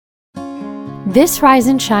This Rise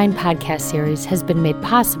and Shine podcast series has been made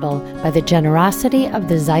possible by the generosity of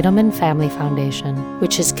the Zeidelman Family Foundation,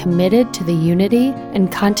 which is committed to the unity and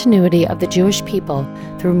continuity of the Jewish people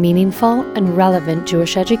through meaningful and relevant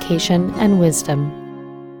Jewish education and wisdom.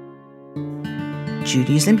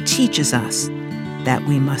 Judaism teaches us that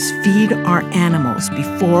we must feed our animals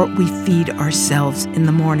before we feed ourselves in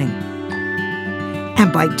the morning.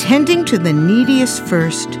 And by tending to the neediest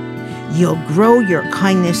first, you'll grow your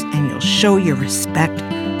kindness and you'll show your respect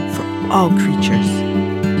for all creatures.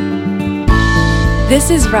 This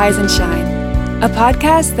is Rise and Shine, a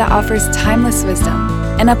podcast that offers timeless wisdom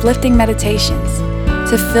and uplifting meditations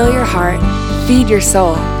to fill your heart, feed your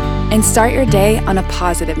soul, and start your day on a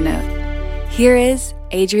positive note. Here is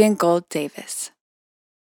Adrienne Gold Davis.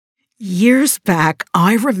 Years back,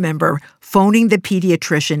 I remember phoning the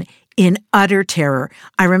pediatrician in utter terror.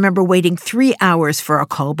 I remember waiting 3 hours for a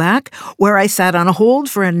callback where I sat on hold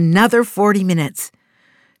for another 40 minutes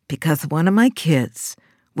because one of my kids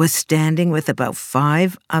was standing with about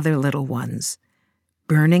 5 other little ones,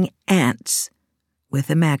 burning ants with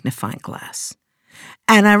a magnifying glass.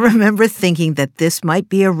 And I remember thinking that this might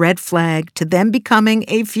be a red flag to them becoming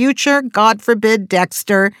a future, God forbid,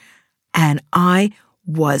 Dexter. And I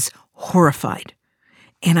was horrified.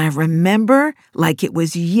 And I remember, like it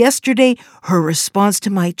was yesterday, her response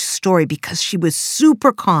to my story because she was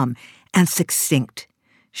super calm and succinct.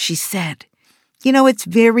 She said, it's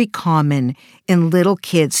very common in little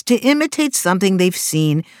kids to imitate something they've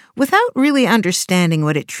seen without really understanding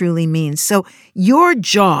what it truly means. So your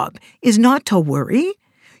job is not to worry.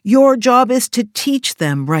 Your job is to teach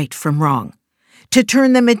them right from wrong, to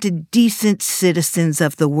turn them into decent citizens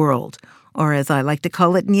of the world, or as I like to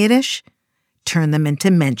call it in Yiddish, turn them into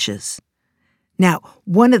mensches. Now,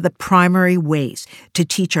 one of the primary ways to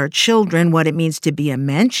teach our children what it means to be a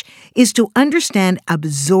mensch is to understand,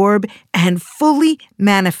 absorb, and fully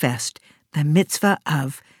manifest the mitzvah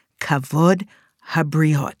of kavod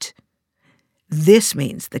habriot. This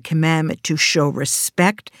means the commandment to show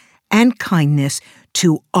respect and kindness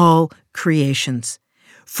to all creations,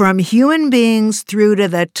 from human beings through to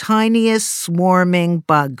the tiniest swarming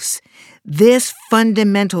bugs. This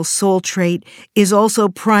fundamental soul trait is also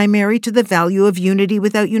primary to the value of unity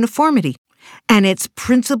without uniformity, and its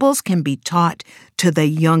principles can be taught to the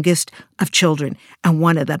youngest of children. And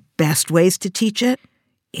one of the best ways to teach it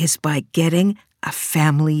is by getting a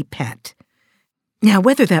family pet. Now,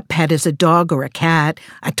 whether that pet is a dog or a cat,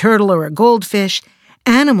 a turtle or a goldfish,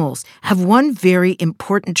 animals have one very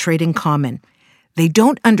important trait in common. They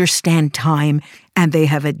don't understand time, and they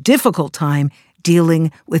have a difficult time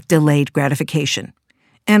dealing with delayed gratification.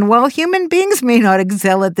 And while human beings may not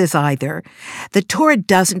excel at this either, the Torah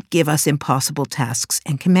doesn't give us impossible tasks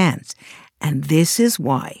and commands. And this is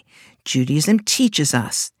why Judaism teaches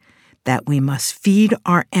us that we must feed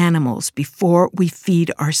our animals before we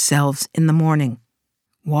feed ourselves in the morning.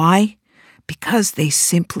 Why? Because they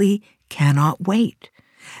simply cannot wait.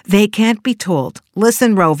 They can't be told,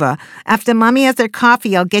 listen, Rova, after Mommy has her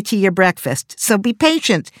coffee, I'll get you your breakfast. So be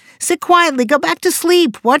patient. Sit quietly, go back to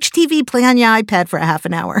sleep, watch TV, play on your iPad for a half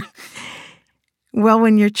an hour. Well,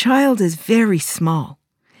 when your child is very small,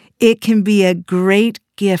 it can be a great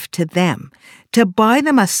gift to them to buy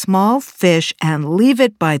them a small fish and leave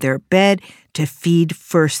it by their bed to feed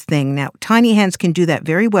first thing. Now, tiny hands can do that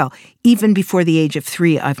very well, even before the age of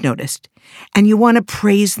 3, I've noticed. And you want to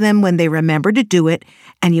praise them when they remember to do it,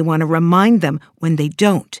 and you want to remind them when they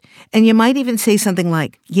don't. And you might even say something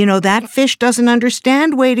like, that fish doesn't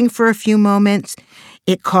understand waiting for a few moments.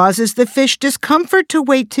 It causes the fish discomfort to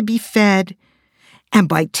wait to be fed. And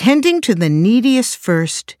by tending to the neediest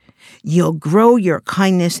first, you'll grow your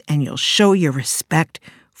kindness and you'll show your respect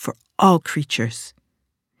for all creatures.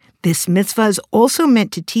 This mitzvah is also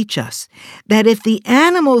meant to teach us that if the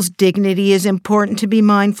animal's dignity is important to be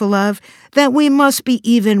mindful of, that we must be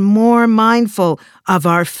even more mindful of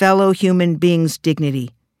our fellow human beings'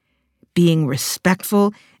 dignity. Being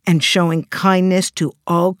respectful and showing kindness to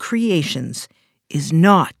all creations is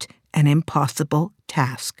not an impossible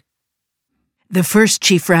task. The first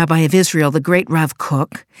chief rabbi of Israel, the great Rav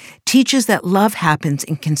Kook, teaches that love happens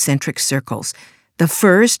in concentric circles. The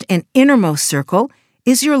first and innermost circle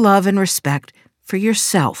is your love and respect for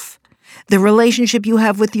yourself, the relationship you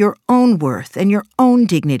have with your own worth and your own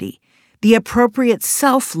dignity, the appropriate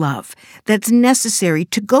self-love that's necessary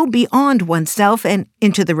to go beyond oneself and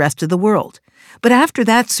into the rest of the world. But after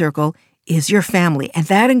that circle is your family, and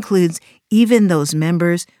that includes even those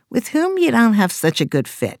members with whom you don't have such a good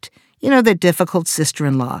fit. The difficult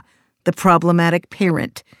sister-in-law, the problematic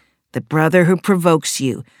parent, the brother who provokes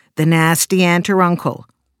you, the nasty aunt or uncle,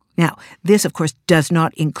 Now, this, of course, does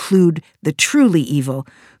not include the truly evil,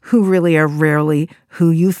 who really are rarely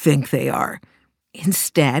who you think they are.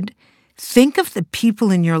 Instead, think of the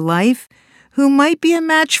people in your life who might be a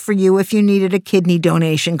match for you if you needed a kidney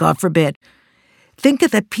donation, God forbid. Think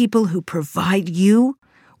of the people who provide you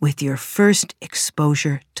with your first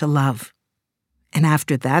exposure to love. And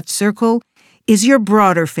after that circle is your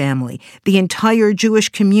broader family, the entire Jewish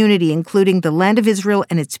community, including the land of Israel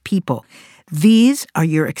and its people. These are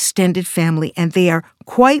your extended family, and they are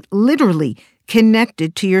quite literally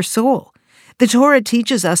connected to your soul. The Torah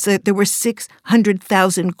teaches us that there were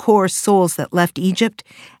 600,000 core souls that left Egypt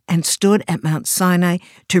and stood at Mount Sinai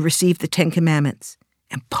to receive the Ten Commandments.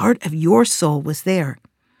 And part of your soul was there.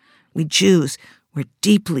 We Jews were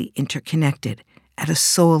deeply interconnected at a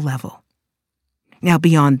soul level. Now,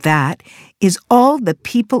 beyond that is all the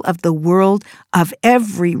people of the world of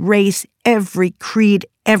every race, every creed,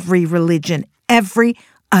 every religion, every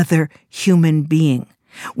other human being.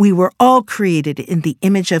 We were all created in the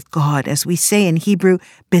image of God, as we say in Hebrew,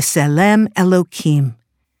 B'Tselem Elokim.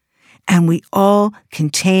 And we all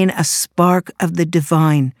contain a spark of the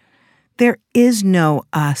divine. There is no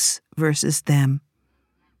us versus them.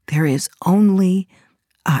 There is only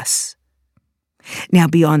us. Now,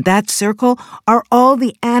 beyond that circle are all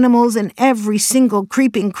the animals and every single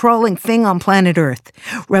creeping, crawling thing on planet Earth.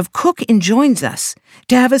 Rav Kook enjoins us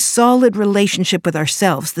to have a solid relationship with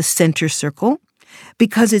ourselves, the center circle,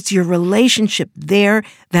 because it's your relationship there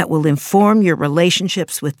that will inform your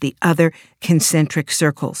relationships with the other concentric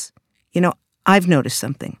circles. You know, I've noticed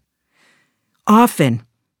something. Often,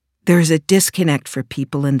 there's a disconnect for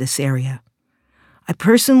people in this area. I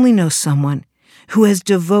personally know someone who has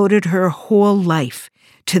devoted her whole life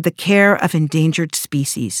to the care of endangered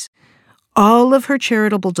species. All of her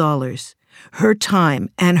charitable dollars, her time,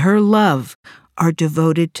 and her love are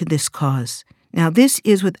devoted to this cause. Now, this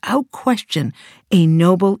is without question a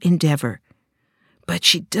noble endeavor, but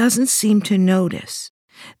she doesn't seem to notice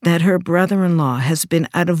that her brother-in-law has been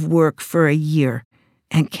out of work for a year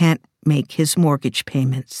and can't make his mortgage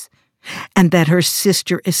payments, and that her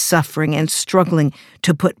sister is suffering and struggling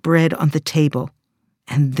to put bread on the table.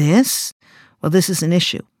 And this is an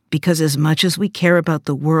issue, because as much as we care about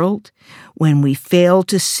the world, when we fail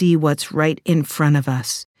to see what's right in front of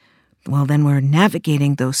us, well, then we're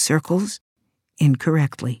navigating those circles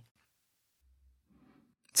incorrectly.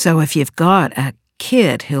 So if you've got a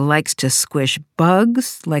kid who likes to squish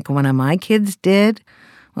bugs like one of my kids did,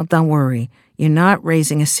 well, don't worry, you're not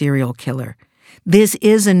raising a serial killer. This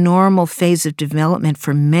is a normal phase of development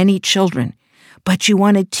for many children, but you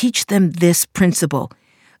want to teach them this principle.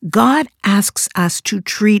 God asks us to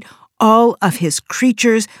treat all of his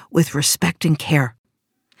creatures with respect and care.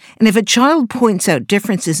 And if a child points out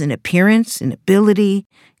differences in appearance, in ability,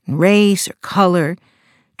 in race or color,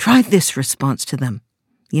 try this response to them.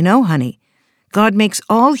 You know, honey, God makes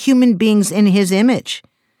all human beings in his image.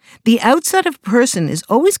 The outside of a person is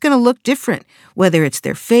always going to look different, whether it's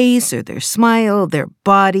their face or their smile, their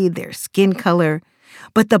body, their skin color.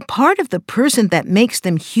 But the part of the person that makes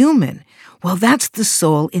them human, well, that's the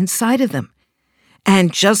soul inside of them.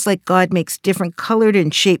 And just like God makes different colored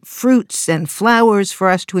and shaped fruits and flowers for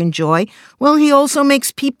us to enjoy, well, he also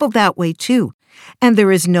makes people that way too. And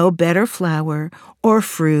there is no better flower or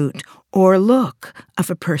fruit or look of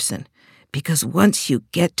a person, because once you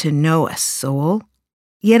get to know a soul,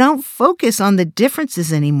 you don't focus on the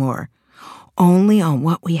differences anymore, only on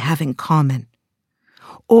what we have in common.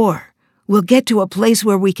 Or we'll get to a place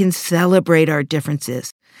where we can celebrate our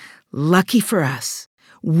differences. Lucky for us,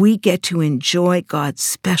 we get to enjoy God's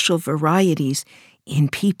special varieties in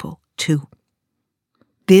people, too.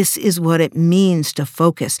 This is what it means to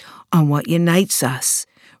focus on what unites us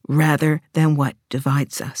rather than what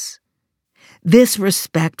divides us. This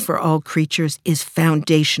respect for all creatures is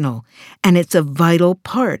foundational, and it's a vital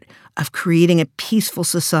part of creating a peaceful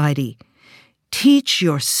society. Teach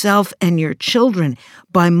yourself and your children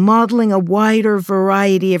by modeling a wider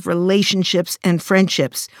variety of relationships and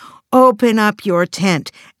friendships. Open up your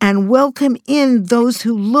tent and welcome in those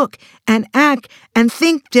who look and act and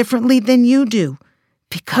think differently than you do.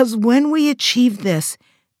 Because when we achieve this,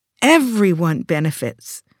 everyone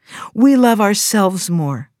benefits. We love ourselves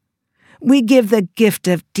more. We give the gift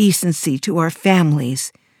of decency to our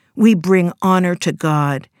families. We bring honor to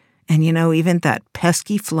God. And even that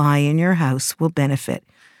pesky fly in your house will benefit.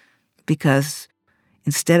 Because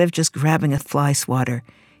instead of just grabbing a fly swatter,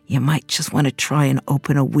 you might just want to try and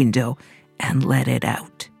open a window and let it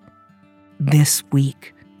out. This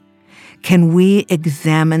week, can we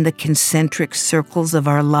examine the concentric circles of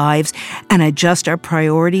our lives and adjust our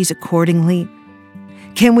priorities accordingly?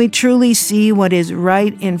 Can we truly see what is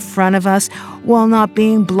right in front of us while not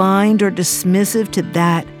being blind or dismissive to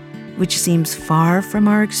that which seems far from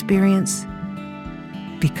our experience?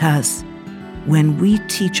 Because when we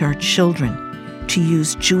teach our children to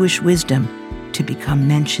use Jewish wisdom to become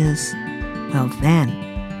mensches, well then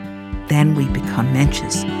we become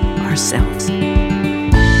mensches ourselves.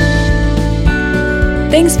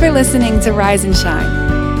 Thanks for listening to Rise and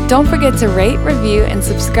Shine. Don't forget to rate, review, and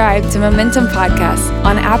subscribe to Momentum Podcasts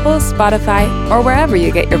on Apple, Spotify, or wherever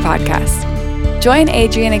you get your podcasts. Join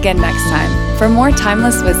Adrienne again next time for more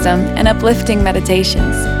timeless wisdom and uplifting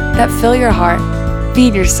meditations that fill your heart,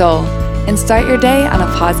 feed your soul, and start your day on a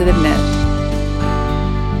positive note.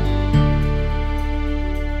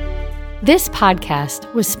 This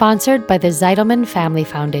podcast was sponsored by the Zeidelman Family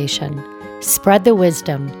Foundation. Spread the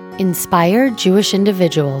wisdom. Inspire Jewish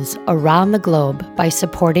individuals around the globe by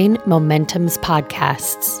supporting Momentum's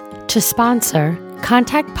podcasts. To sponsor,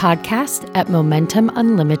 contact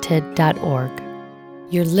podcast@momentumunlimited.org.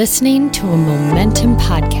 You're listening to a Momentum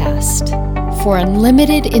podcast. For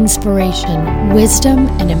unlimited inspiration, wisdom,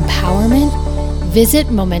 and empowerment, visit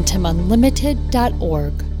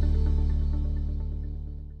momentumunlimited.org.